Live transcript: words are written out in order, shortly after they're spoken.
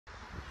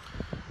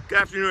Good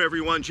afternoon,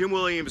 everyone. Jim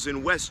Williams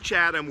in West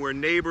Chatham, where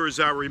neighbors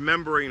are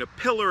remembering a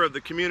pillar of the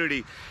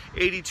community,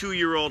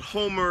 82-year-old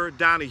Homer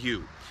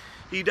Donahue.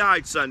 He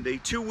died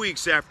Sunday, 2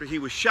 weeks after he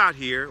was shot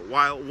here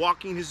while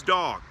walking his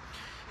dog.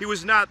 He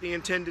was not the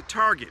intended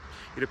target.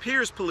 It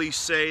appears police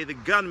say the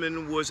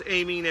gunman was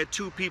aiming at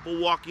two people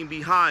walking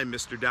behind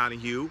Mr.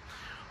 Donahue.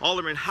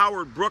 Alderman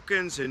Howard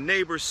Brookins and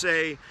neighbors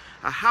say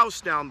a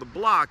house down the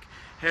block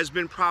has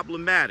been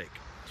problematic.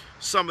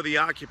 Some of the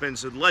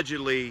occupants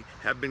allegedly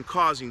have been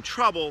causing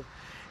trouble,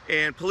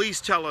 and police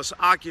tell us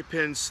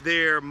occupants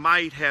there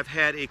might have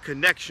had a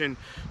connection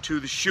to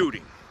the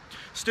shooting.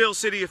 Still,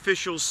 city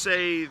officials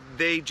say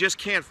they just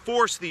can't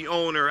force the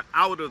owner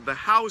out of the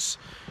house.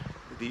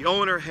 The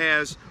owner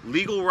has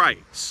legal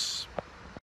rights.